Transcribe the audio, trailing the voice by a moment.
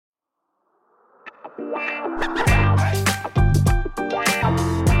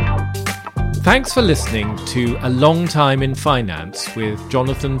Thanks for listening to A Long Time in Finance with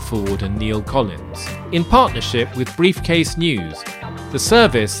Jonathan Ford and Neil Collins, in partnership with Briefcase News, the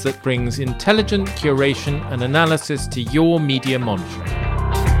service that brings intelligent curation and analysis to your media monitoring.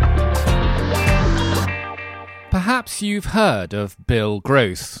 Perhaps you've heard of Bill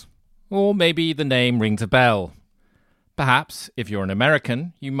Gross, or maybe the name rings a bell. Perhaps, if you're an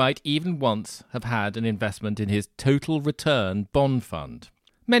American, you might even once have had an investment in his Total Return bond fund.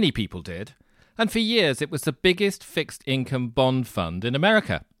 Many people did. And for years it was the biggest fixed income bond fund in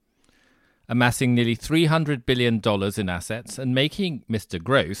America, amassing nearly $300 billion in assets and making Mr.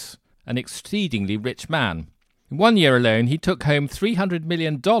 Gross an exceedingly rich man. In 1 year alone, he took home $300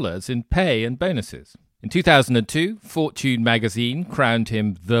 million in pay and bonuses. In 2002, Fortune magazine crowned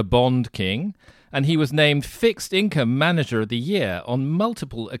him the Bond King, and he was named Fixed Income Manager of the Year on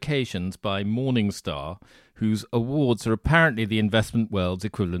multiple occasions by Morningstar, whose awards are apparently the investment world's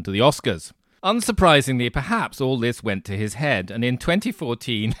equivalent to the Oscars. Unsurprisingly, perhaps all this went to his head, and in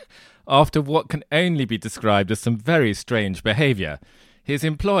 2014, after what can only be described as some very strange behaviour, his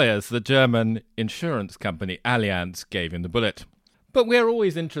employers, the German insurance company Allianz, gave him the bullet. But we're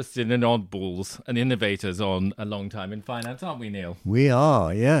always interested in oddballs and innovators on A Long Time in Finance, aren't we, Neil? We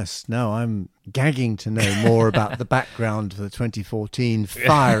are, yes. No, I'm gagging to know more about the background for the 2014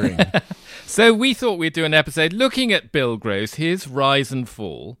 firing. So we thought we'd do an episode looking at Bill Gross, his rise and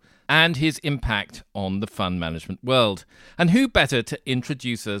fall, and his impact on the fund management world. And who better to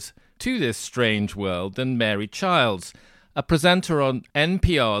introduce us to this strange world than Mary Childs, a presenter on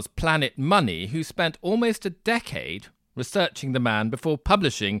NPR's Planet Money, who spent almost a decade researching the man before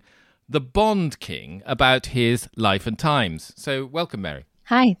publishing The Bond King about his life and times. So welcome, Mary.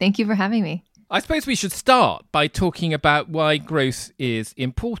 Hi, thank you for having me. I suppose we should start by talking about why Gross is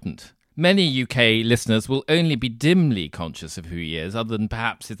important. Many UK listeners will only be dimly conscious of who he is, other than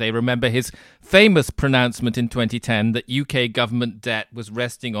perhaps if they remember his famous pronouncement in 2010 that UK government debt was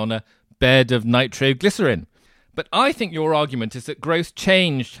resting on a bed of nitroglycerin. But I think your argument is that Gross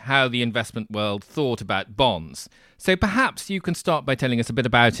changed how the investment world thought about bonds. So perhaps you can start by telling us a bit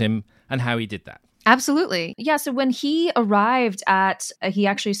about him and how he did that. Absolutely. Yeah. So when he arrived he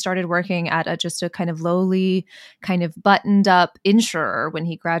actually started working at just a kind of lowly, kind of buttoned up insurer when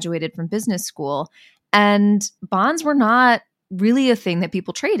he graduated from business school. And bonds were not really a thing that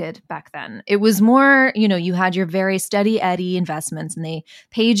people traded back then. It was more, you had your very steady Eddie investments and they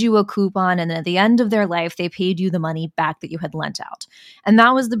paid you a coupon. And then at the end of their life, they paid you the money back that you had lent out. And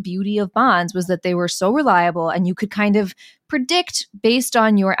that was the beauty of bonds, was that they were so reliable and you could kind of predict based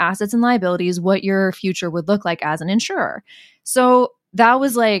on your assets and liabilities what your future would look like as an insurer. So that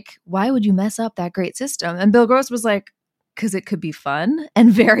was like, why would you mess up that great system? And Bill Gross was like, because it could be fun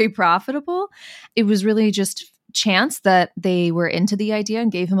and very profitable. It was really just chance that they were into the idea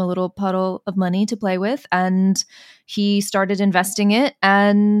and gave him a little puddle of money to play with. And he started investing it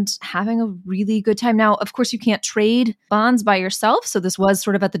and having a really good time. Now, of course, you can't trade bonds by yourself. So this was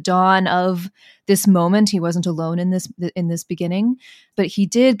sort of at the dawn of this moment. He wasn't alone in this beginning, but he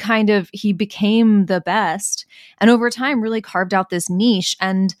became the best. And over time really carved out this niche.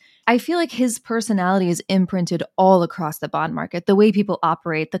 And I feel like his personality is imprinted all across the bond market, the way people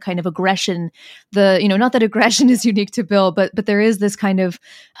operate, the kind of aggression, not that aggression is unique to Bill, but there is this kind of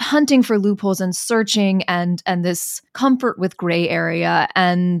hunting for loopholes and searching and this comfort with gray area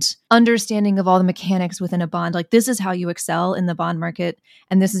and understanding of all the mechanics within a bond. Like, this is how you excel in the bond market,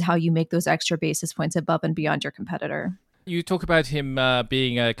 and this is how you make those extra basis points above and beyond your competitor. You talk about him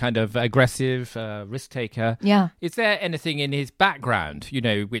being a kind of aggressive risk taker. Yeah. Is there anything in his background,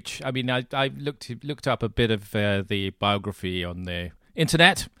 which, I mean, I looked up a bit of the biography on the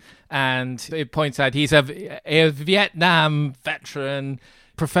internet, and it points out he's a Vietnam veteran,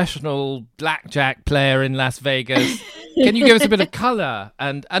 professional blackjack player in Las Vegas. Can you give us a bit of colour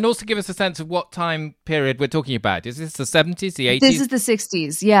and also give us a sense of what time period we're talking about? Is this the 70s, the 80s? This is the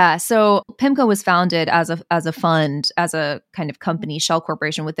 60s, yeah. So PIMCO was founded as a fund, as a kind of company, shell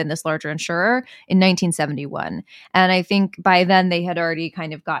corporation within this larger insurer in 1971. And I think by then they had already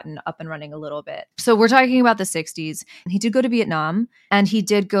kind of gotten up and running a little bit. So we're talking about the 60s. He did go to Vietnam and he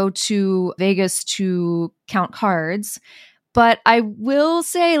did go to Vegas to count cards. But I will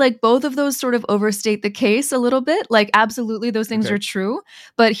say, like, both of those sort of overstate the case a little bit. Like, absolutely, those things are true.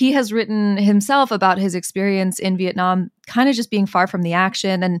 But he has written himself about his experience in Vietnam, kind of just being far from the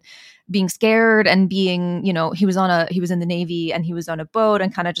action and being scared and being, he was in the Navy and he was on a boat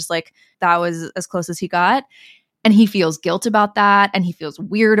and kind of just like, that was as close as he got. And he feels guilt about that, and he feels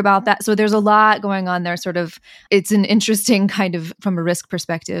weird about that. So there's a lot going on there. Sort of, it's an interesting kind of from a risk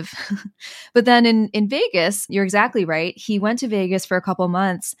perspective. But then in Vegas, you're exactly right. He went to Vegas for a couple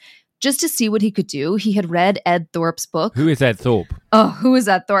months just to see what he could do. He had read Ed Thorpe's book. Who is Ed Thorpe? Oh, who is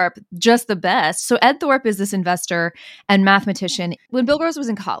Ed Thorpe? Just the best. So Ed Thorpe is this investor and mathematician. When Bill Gross was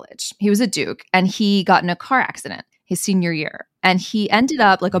in college, he was at Duke, and he got in a car accident his senior year. And he ended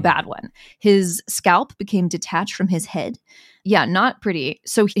up like a bad one. His scalp became detached from his head. Yeah, not pretty.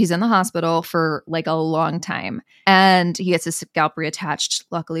 So he's in the hospital for like a long time. And he gets his scalp reattached,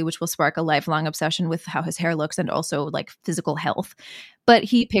 luckily, which will spark a lifelong obsession with how his hair looks and also like physical health. But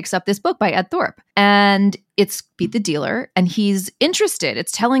he picks up this book by Ed Thorpe, and it's Beat the Dealer. And he's interested.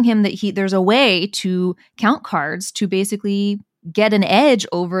 It's telling him that there's a way to count cards to basically get an edge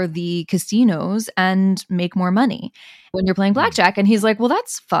over the casinos and make more money when you're playing blackjack. And he's like, well,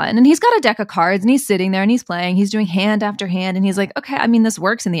 that's fun. And he's got a deck of cards, and he's sitting there and he's playing, he's doing hand after hand. And he's like, okay, I mean, this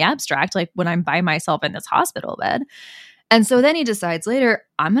works in the abstract, like when I'm by myself in this hospital bed. And so then he decides later,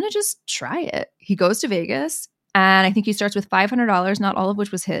 I'm going to just try it. He goes to Vegas, and I think he starts with $500, not all of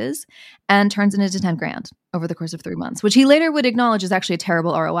which was his, and turns it into 10 grand over the course of 3 months, which he later would acknowledge is actually a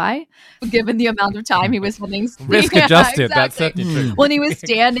terrible ROI, given the amount of time he was spending. Risk adjusted, exactly. That's certainly true. When he was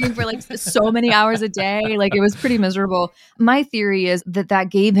standing for like so many hours a day, like it was pretty miserable. My theory is that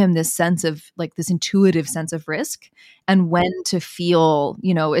gave him this sense of like this intuitive sense of risk and when to feel,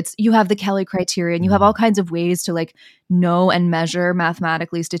 you have the Kelly criteria and you have all kinds of ways to like know and measure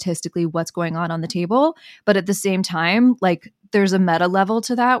mathematically, statistically what's going on the table. But at the same time, like there's a meta level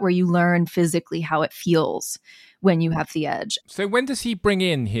to that where you learn physically how it feels when you have the edge. So when does he bring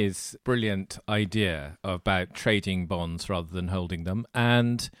in his brilliant idea about trading bonds rather than holding them?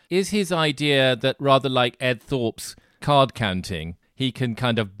 And is his idea that rather like Ed Thorpe's card counting, he can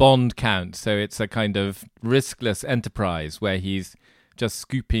kind of bond count, so it's a kind of riskless enterprise where he's just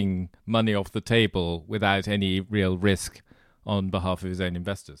scooping money off the table without any real risk on behalf of his own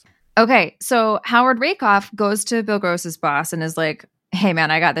investors? Okay, so Howard Rakoff goes to Bill Gross's boss and is like, hey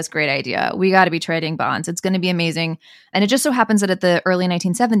man, I got this great idea. We got to be trading bonds. It's going to be amazing. And it just so happens that at the early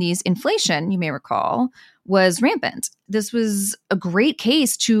 1970s, inflation, you may recall, was rampant. This was a great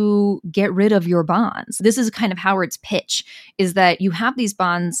case to get rid of your bonds. This is kind of Howard's pitch, is that you have these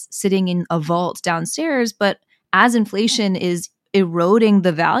bonds sitting in a vault downstairs, but as inflation is eroding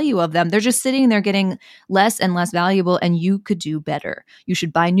the value of them, they're just sitting there getting less and less valuable, and you could do better. You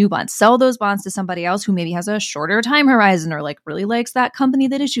should buy new bonds, sell those bonds to somebody else who maybe has a shorter time horizon or like really likes that company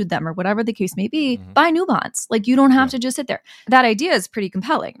that issued them or whatever the case may be. Buy new bonds. Like you don't have to just sit there. That idea is pretty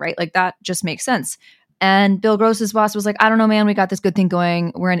compelling, right? Like that just makes sense. And Bill Gross's boss was like, I don't know, man, we got this good thing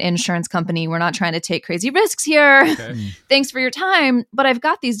going. We're an insurance company. We're not trying to take crazy risks here. Okay. Thanks for your time. But I've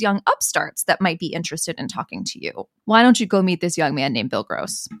got these young upstarts that might be interested in talking to you. Why don't you go meet this young man named Bill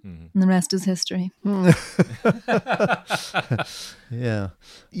Gross? And the rest is history. Yeah.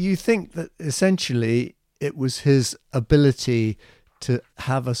 You think that essentially it was his ability to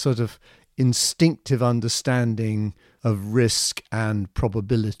have a sort of instinctive understanding of risk and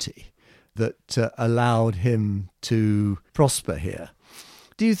probability that allowed him to prosper here.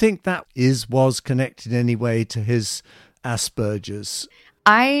 Do you think that was connected in any way to his Asperger's?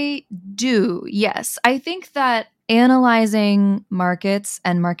 I do, yes. I think that analyzing markets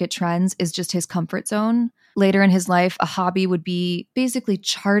and market trends is just his comfort zone. Later in his life, a hobby would be basically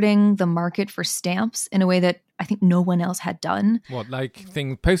charting the market for stamps in a way that I think no one else had done. What, like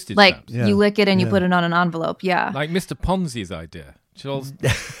postage like stamps? You lick it and you put it on an envelope, yeah. Like Mr. Ponzi's idea.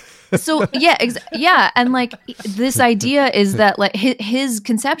 So yeah, and like this idea is that like his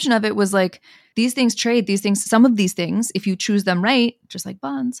conception of it was like these things trade, some of these things, if you choose them right, just like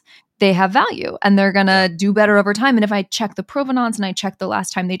bonds, they have value and they're gonna do better over time. And if I check the provenance and I check the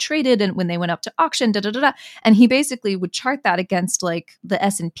last time they traded and when they went up to auction, and he basically would chart that against like the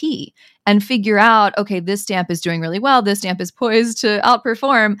S&P and figure out, okay, this stamp is doing really well, this stamp is poised to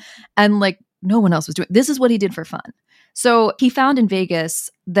outperform, and like no one else was doing. This is what he did for fun. So he found in Vegas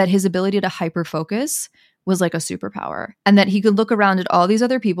that his ability to hyper-focus was like a superpower, and that he could look around at all these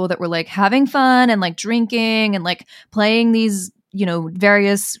other people that were like having fun and like drinking and like playing these,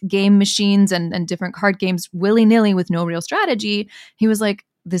 various game machines and different card games willy-nilly with no real strategy. He was like,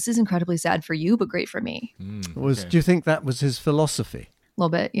 this is incredibly sad for you, but great for me. Do you think that was his philosophy? A little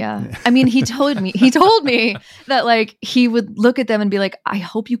bit, yeah. I mean, he told me that like he would look at them and be like, I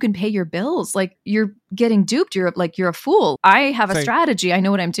hope you can pay your bills. Like you're getting duped. You're a fool. I have a strategy. I know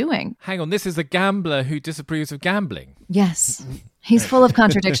what I'm doing. Hang on, this is a gambler who disapproves of gambling. Yes. He's full of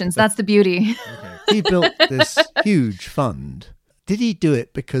contradictions. That's the beauty. He built this huge fund. Did he do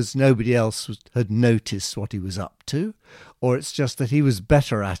it because nobody else had noticed what he was up to? Or it's just that he was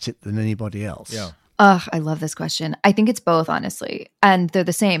better at it than anybody else? Yeah. Ugh, I love this question. I think it's both, honestly. And they're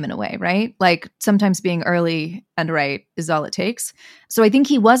the same in a way, right? Like sometimes being early and right is all it takes. So I think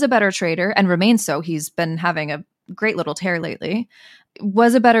he was a better trader and remains so. He's been having a great little tear lately.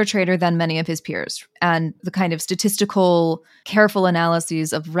 Was a better trader than many of his peers. And the kind of statistical, careful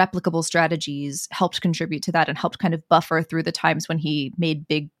analyses of replicable strategies helped contribute to that and helped kind of buffer through the times when he made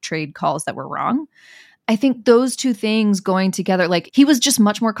big trade calls that were wrong. I think those two things going together, like he was just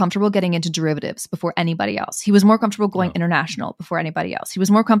much more comfortable getting into derivatives before anybody else. He was more comfortable going international before anybody else. He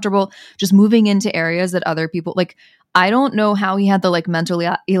was more comfortable just moving into areas that other people, like, I don't know how he had the like mental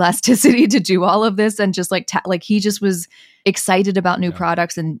elasticity to do all of this and just like, he just was excited about new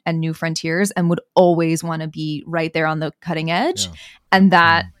products and new frontiers and would always want to be right there on the cutting edge. Yeah. And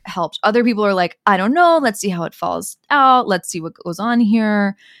that helped. Other people are like, I don't know. Let's see how it falls out. Let's see what goes on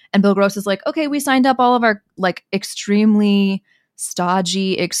here. And Bill Gross is like, okay, we signed up all of our like extremely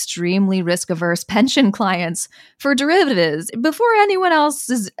stodgy, extremely risk-averse pension clients for derivatives before anyone else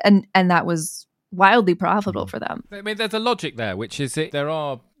is, and that was wildly profitable for them. I mean, there's a logic there, which is that there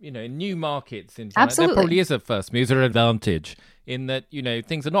are, new markets in Absolutely. There probably is a first mover advantage in that,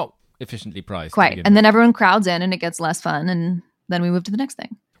 things are not efficiently priced. Quite. And then everyone crowds in and it gets less fun and then we move to the next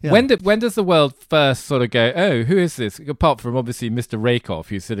thing. Yeah. When does the world first sort of go, oh, who is this? Apart from obviously Mr. Rakoff,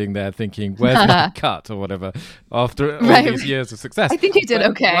 who's sitting there thinking, where's my cut or whatever, after all these years of success. I think you did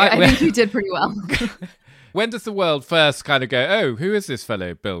okay. I think you did pretty well. When does the world first kind of go, oh, who is this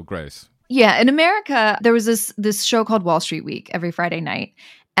fellow, Bill Gross? Yeah, in America, there was this show called Wall Street Week every Friday night.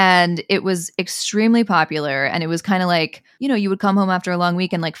 And it was extremely popular. And it was kind of like, you would come home after a long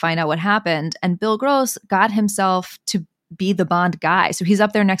week and like find out what happened. And Bill Gross got himself to be the Bond guy. So he's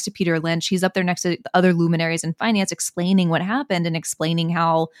up there next to Peter Lynch. He's up there next to the other luminaries in finance explaining what happened and explaining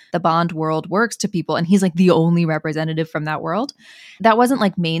how the bond world works to people. And he's like the only representative from that world. That wasn't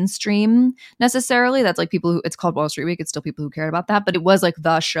like mainstream necessarily. That's like people who, it's called Wall Street Week. It's still people who cared about that, but it was like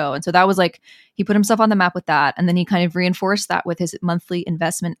the show. And so that was like, he put himself on the map with that. And then he kind of reinforced that with his monthly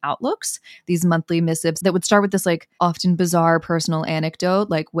investment outlooks, these monthly missives that would start with this like often bizarre personal anecdote,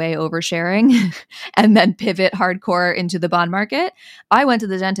 like way oversharing, and then pivot hardcore into the bond market. I went to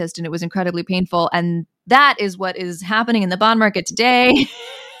the dentist and it was incredibly painful. And that is what is happening in the bond market today.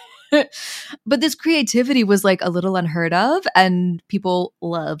 But this creativity was like a little unheard of and people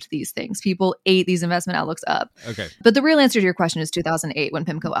loved these things. People ate these investment outlooks up. Okay. But the real answer to your question is 2008 when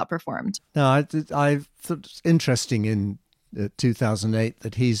PIMCO outperformed. No, I thought it's interesting in 2008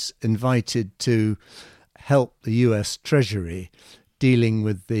 that he's invited to help the US Treasury dealing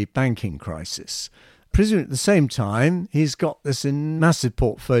with the banking crisis. Presumably at the same time, he's got this massive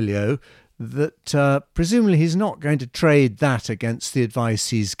portfolio that presumably he's not going to trade that against the advice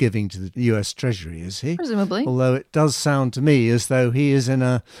he's giving to the US Treasury, is he? Presumably. Although it does sound to me as though he is in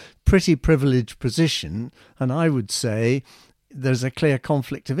a pretty privileged position, and I would say there's a clear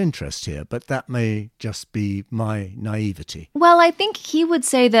conflict of interest here, but that may just be my naivety. Well, I think he would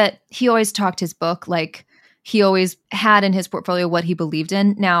say that he always talked his book, like he always had in his portfolio what he believed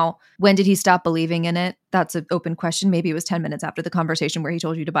in. Now, when did he stop believing in it? That's an open question. Maybe it was 10 minutes after the conversation where he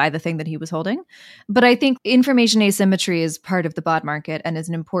told you to buy the thing that he was holding. But I think information asymmetry is part of the bond market and is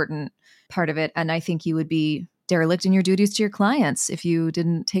an important part of it. And I think you would be derelict in your duties to your clients if you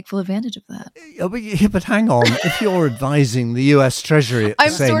didn't take full advantage of that. But hang on, if you're advising the US Treasury at the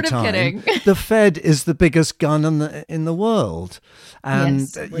same sort of time, kidding. The Fed is the biggest gun in the world. And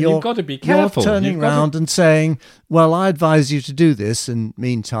Yes. You've got to be careful. You're turning around and saying, well, I advise you to do this, and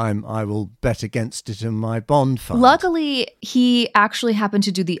meantime, I will bet against it in my bond fund. Luckily, he actually happened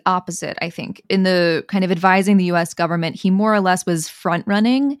to do the opposite, I think. In the kind of advising the US government, he more or less was front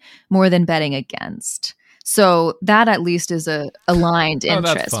running more than betting against. So that at least is a aligned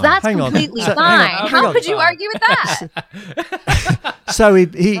interest. fine. That's Hang on. completely So, fine. hang on. How could you argue with that? So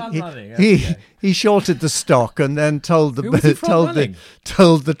running, he shorted the stock and then told Who was he front-running?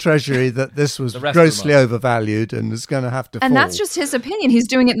 told the Treasury that this was The rest of the grossly market. overvalued and was going to have to And fall. that's just his opinion. He's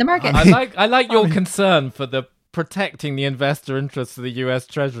doing it in the market. I like your concern for the protecting the investor interests of the US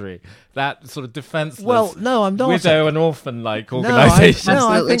Treasury. That sort of defenseless, Well, no, I'm not. widow and orphan-like No, organisation. I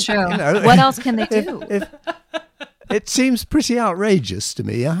Absolutely think, true. What else can they do? It seems pretty outrageous to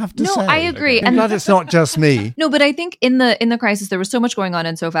me, I have to No, say. I agree. I'm And glad it's not just me. No, but I think in the crisis there was so much going on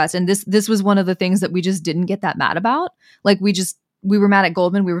and so fast, and this was one of the things that we just didn't get that mad about. Like we were mad at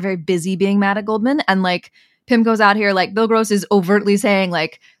Goldman. We were very busy being mad at Goldman, and like PIMCO's out here, like Bill Gross is overtly saying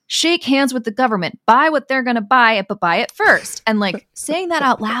like shake hands with the government, buy what they're going to buy, but buy it first. And like saying that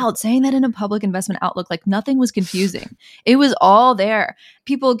out loud, saying that in a public investment outlook, like nothing was confusing. It was all there.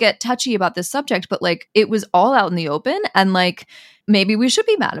 People get touchy about this subject, but like it was all out in the open. And like, maybe we should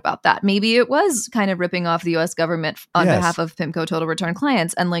be mad about that. Maybe it was kind of ripping off the US government on behalf of PIMCO Total Return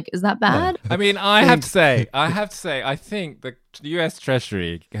clients. And like, is that bad? I mean, I have to say, I think the US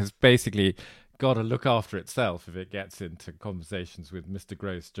Treasury has basically got to look after itself if it gets into conversations with Mr.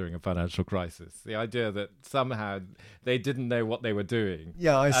 Gross during a financial crisis. The idea that somehow they didn't know what they were doing.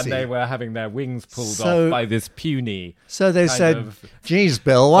 Yeah, I see. And they were having their wings pulled off by this puny. So they said, "Geez,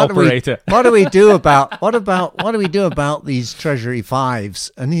 Bill, what do we do about these Treasury fives?"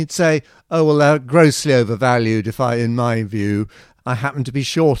 And he'd say, "Oh, well, they're grossly overvalued. In my view, I happen to be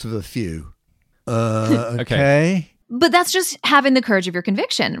short of a few." Okay. But that's just having the courage of your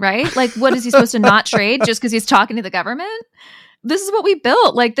conviction, right? Like, what is he supposed to not trade just because he's talking to the government? This is what we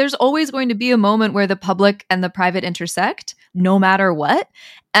built. Like, there's always going to be a moment where the public and the private intersect, no matter what.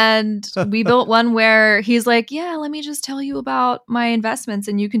 And we built one where he's like, yeah, let me just tell you about my investments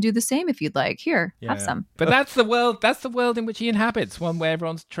and you can do the same if you'd like. Here, have some. But that's the world in which he inhabits, one where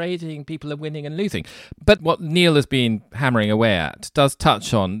everyone's trading, people are winning and losing. But what Neil has been hammering away at does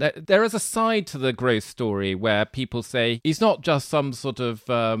touch on, there is a side to the Gross story where people say he's not just some sort of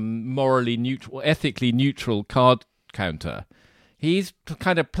morally neutral, ethically neutral card counter. He's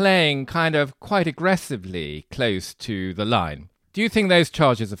kind of playing quite aggressively close to the line. Do you think those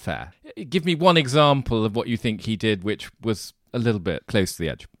charges are fair? Give me one example of what you think he did, which was a little bit close to the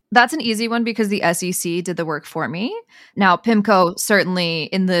edge. That's an easy one because the SEC did the work for me. Now, PIMCO, certainly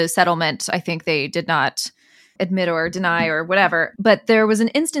in the settlement, I think they did not admit or deny or whatever. But there was an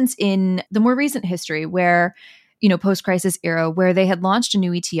instance in the more recent history where, post-crisis era, where they had launched a new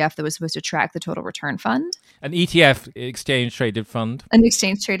ETF that was supposed to track the total return fund. An ETF, exchange-traded fund? An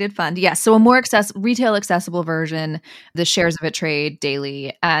exchange-traded fund, yes. So a more retail accessible version. The shares of it trade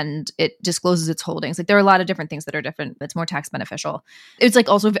daily, and it discloses its holdings. Like, there are a lot of different things that are different. It's more tax beneficial. It's like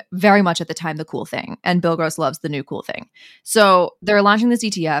also very much at the time the cool thing, and Bill Gross loves the new cool thing. So they're launching this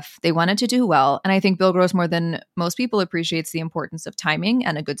ETF. They wanted to do well, and I think Bill Gross, more than most people, appreciates the importance of timing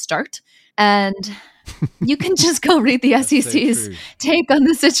and a good start. And you can just go read the SEC's take on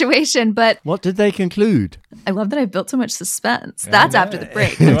the situation. But what did they conclude? I love that I built so much suspense. That's after the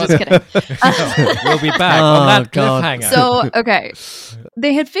break. I'm just kidding. We'll be back on that cliffhanger. So, okay.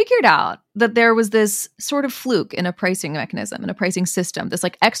 They had figured out that there was this sort of fluke in a pricing mechanism, in a pricing system, this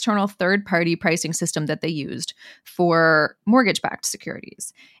like external third-party pricing system that they used for mortgage-backed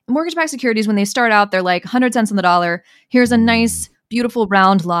securities. Mortgage-backed securities, when they start out, they're like 100 cents on the dollar. Here's a nice, beautiful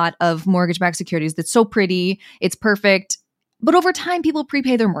round lot of mortgage-backed securities that's so pretty, it's perfect. But over time, people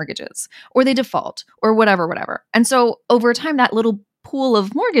prepay their mortgages or they default or whatever. And so over time, that little pool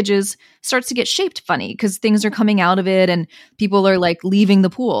of mortgages starts to get shaped funny because things are coming out of it and people are like leaving the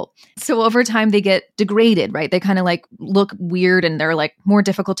pool. So over time, they get degraded, right? They kind of like look weird and they're like more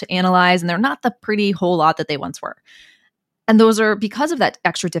difficult to analyze and they're not the pretty whole lot that they once were. And those are, because of that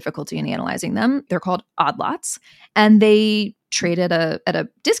extra difficulty in analyzing them, they're called odd lots, and they trade at a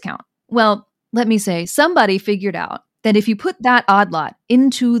discount. Well, let me say, somebody figured out that if you put that odd lot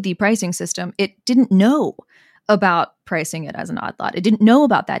into the pricing system, it didn't know about pricing it as an odd lot. It didn't know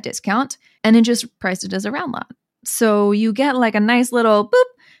about that discount, and it just priced it as a round lot. So you get like a nice little boop.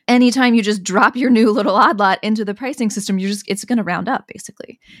 Anytime you just drop your new little odd lot into the pricing system, it's going to round up,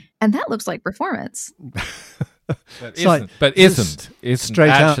 basically. And that looks like performance. But isn't straight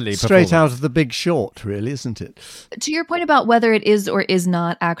out of The Big Short, really, isn't it? To your point about whether it is or is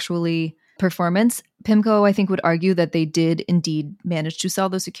not actually performance, PIMCO, I think, would argue that they did indeed manage to sell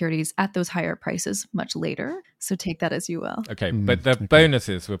those securities at those higher prices much later. So take that as you will. Okay, but the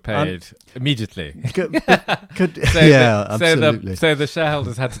bonuses were paid immediately. Absolutely. So the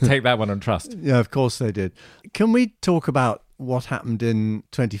shareholders had to take that one on trust. Yeah, of course they did. Can we talk about what happened in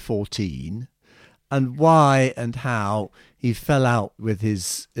 2014? And why and how he fell out with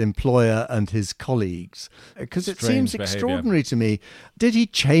his employer and his colleagues? Because it seems extraordinary to me. Did he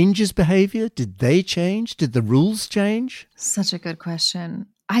change his behavior? Did they change? Did the rules change? Such a good question.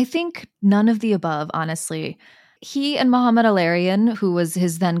 I think none of the above, honestly. He and Mohamed Al-Arian, who was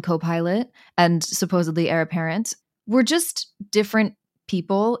his then co-pilot and supposedly heir apparent, were just different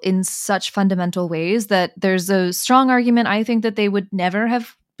people in such fundamental ways that there's a strong argument, I think, that they would never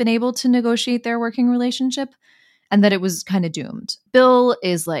have been able to negotiate their working relationship and that it was kind of doomed. Bill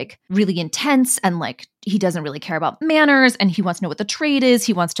is like really intense and like he doesn't really care about manners and he wants to know what the trade is.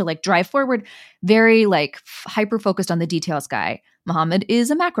 He wants to like drive forward, very like hyper focused on the details guy. Mohammed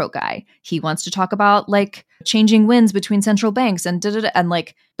is a macro guy. He wants to talk about like changing winds between central banks and and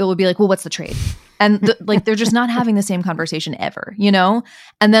like Bill would be like, well, what's the trade? And like they're just not having the same conversation ever, you know?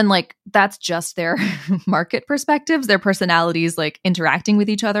 And then like that's just their market perspectives. Their personalities like interacting with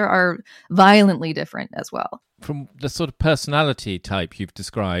each other are violently different as well. From the sort of personality type you've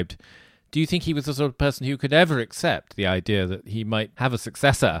described, do you think he was the sort of person who could ever accept the idea that he might have a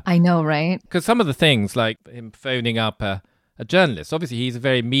successor? I know, right? Because some of the things, like him phoning up a journalist, obviously he's a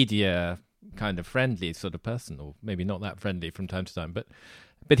very media kind of friendly sort of person, or maybe not that friendly from time to time,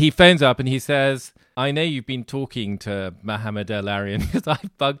 but he phones up and he says, I know you've been talking to Mohammed El-Arian because I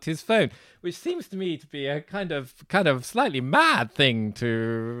bugged his phone, which seems to me to be a kind of slightly mad thing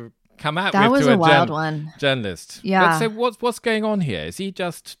to come out that with was to a wild one. Journalist. Yeah. But so what's going on here? Is he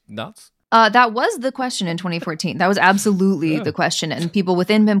just nuts? That was the question in 2014. That was absolutely the question. And people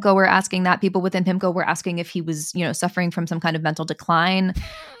within PIMCO were asking that. People within PIMCO were asking if he was, you know, suffering from some kind of mental decline.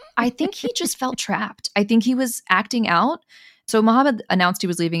 I think he just felt trapped. I think he was acting out. So Mohammed announced he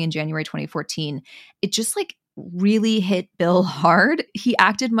was leaving in January 2014. It just like really hit Bill hard. He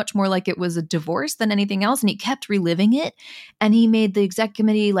acted much more like it was a divorce than anything else. And he kept reliving it. And he made the exec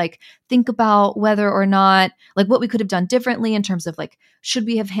committee like think about whether or not like what we could have done differently in terms of like, should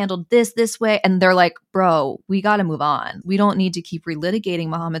we have handled this way? And they're like, bro, we got to move on. We don't need to keep relitigating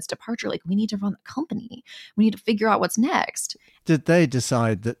Mohammed's departure. Like we need to run the company. We need to figure out what's next. Did they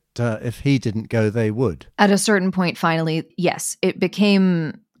decide that if he didn't go, they would? At a certain point, finally, yes, it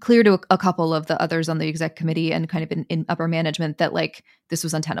became clear to a couple of the others on the exec committee and kind of in upper management that like this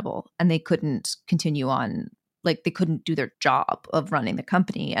was untenable and they couldn't continue on. Like they couldn't do their job of running the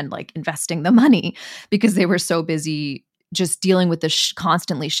company and like investing the money because they were so busy just dealing with the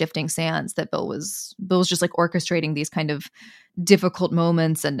constantly shifting sands that Bill was just like orchestrating these kind of difficult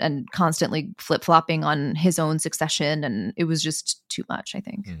moments and constantly flip-flopping on his own succession. And it was just too much, I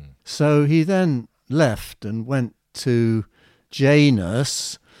think. So he then left and went to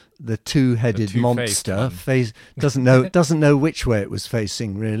Janus, the two-headed monster. Doesn't know which way it was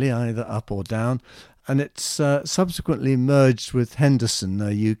facing, really, either up or down. And it's subsequently merged with Henderson,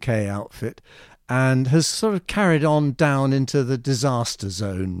 a UK outfit, and has sort of carried on down into the disaster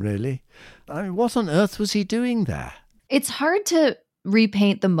zone, really. I mean, what on earth was he doing there? It's hard to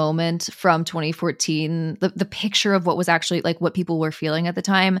repaint the moment from 2014, the picture of what was actually like what people were feeling at the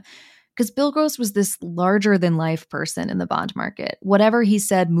time. Because Bill Gross was this larger-than-life person in the bond market. Whatever he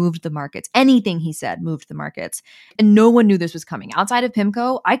said moved the markets. Anything he said moved the markets. And no one knew this was coming. Outside of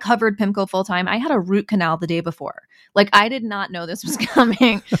PIMCO, I covered PIMCO full-time. I had a root canal the day before. Like, I did not know this was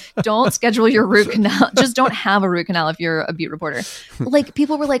coming. Don't schedule your root canal. Just don't have a root canal if you're a beat reporter. Like,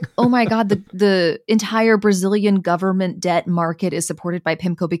 people were like, oh my God, the entire Brazilian government debt market is supported by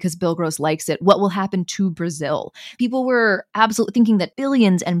PIMCO because Bill Gross likes it. What will happen to Brazil? People were absolutely thinking that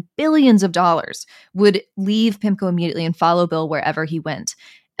billions and billions of dollars would leave PIMCO immediately and follow Bill wherever he went.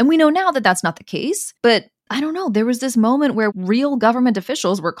 And we know now that that's not the case, but I don't know. There was this moment where real government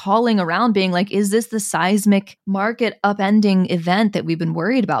officials were calling around being like, is this the seismic market upending event that we've been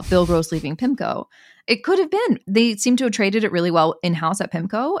worried about, Bill Gross leaving PIMCO? It could have been. They seem to have traded it really well in-house at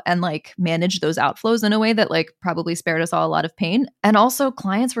PIMCO and like managed those outflows in a way that like probably spared us all a lot of pain. And also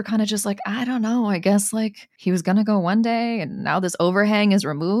clients were kind of just like, I don't know, I guess like he was going to go one day and now this overhang is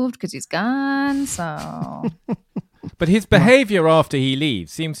removed because he's gone. So... But his behavior after he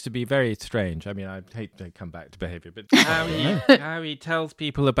leaves seems to be very strange. I mean, I hate to come back to behavior, but how he tells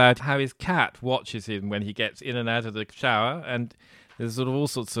people about how his cat watches him when he gets in and out of the shower, and there's sort of all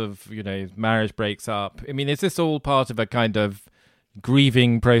sorts of, you know, marriage breaks up. I mean, is this all part of a kind of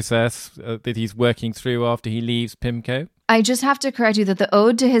grieving process that he's working through after he leaves PIMCO? I just have to correct you that the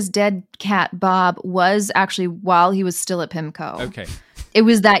ode to his dead cat, Bob, was actually while he was still at PIMCO. Okay. It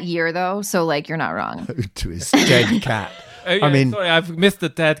was that year, though, so, like, you're not wrong. Ode to his dead cat. Oh, yeah, I mean, sorry, I've missed the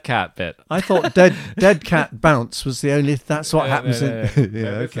dead cat bit. I thought dead cat bounce was the only... That's what happens in...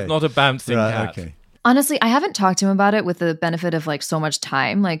 Yeah, okay. It's not a bouncing cat. Okay. Honestly, I haven't talked to him about it with the benefit of like so much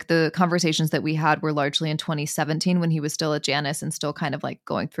time. Like the conversations that we had were largely in 2017 when he was still at Janus and still kind of like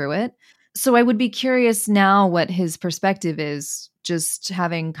going through it. So I would be curious now what his perspective is, just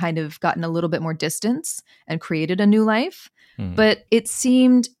having kind of gotten a little bit more distance and created a new life. But it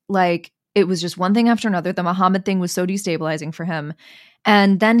seemed like it was just one thing after another. The Mohammed thing was so destabilizing for him.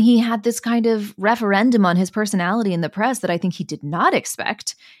 And then he had this kind of referendum on his personality in the press that I think he did not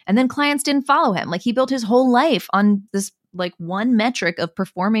expect. And then clients didn't follow him. Like he built his whole life on this like one metric of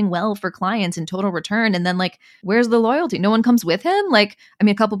performing well for clients in total return. And then like, where's the loyalty? No one comes with him. Like, I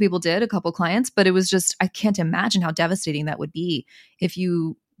mean, a couple people did, a couple clients, but it was just, I can't imagine how devastating that would be if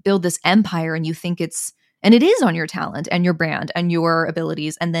you build this empire and you think and it is on your talent and your brand and your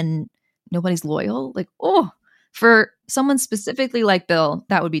abilities, and then nobody's loyal. Like, oh, for someone specifically like Bill,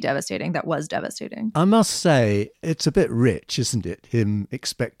 that would be devastating. That was devastating. I must say, it's a bit rich, isn't it? Him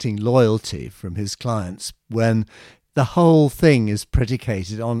expecting loyalty from his clients when the whole thing is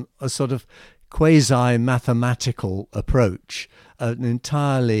predicated on a sort of quasi-mathematical approach, an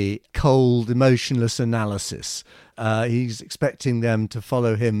entirely cold, emotionless analysis. He's expecting them to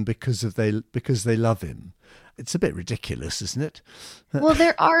follow him because they love him. It's a bit ridiculous, isn't it? Well,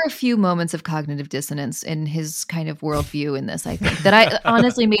 there are a few moments of cognitive dissonance in his kind of worldview in this, I think, that I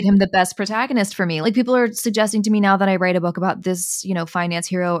honestly made him the best protagonist for me. Like, people are suggesting to me now that I write a book about this, finance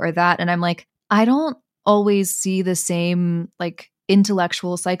hero or that. And I'm like, I don't always see the same like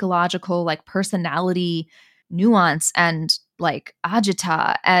intellectual, psychological, like personality nuance and like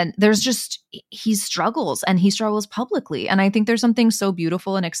agita. And he struggles publicly. And I think there's something so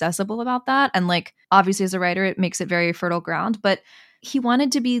beautiful and accessible about that. And like, obviously as a writer, it makes it very fertile ground, but he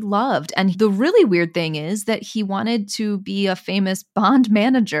wanted to be loved. And the really weird thing is that he wanted to be a famous bond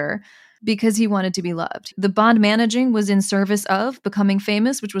manager because he wanted to be loved. The bond managing was in service of becoming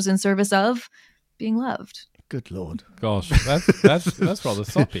famous, which was in service of being loved. Good Lord. Gosh, that's rather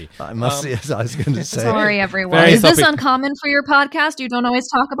soppy. I must yes, I was going to say. Sorry, everyone. Very Is this soppy. Uncommon for your podcast? You don't always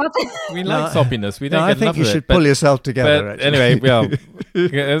talk about this? We like soppiness. We don't I get think enough you of should it, pull yourself together. But actually. anyway,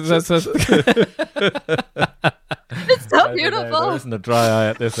 that's It's so beautiful. There isn't a dry eye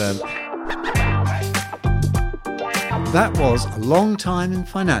at this end. That was A Long Time in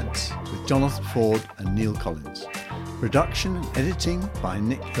Finance with Jonathan Ford and Neil Collins. Production and editing by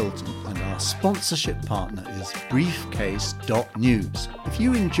Nick Hilton, and our sponsorship partner is Briefcase.News. If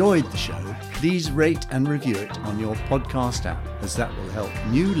you enjoyed the show, please rate and review it on your podcast app, as that will help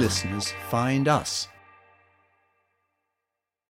new listeners find us.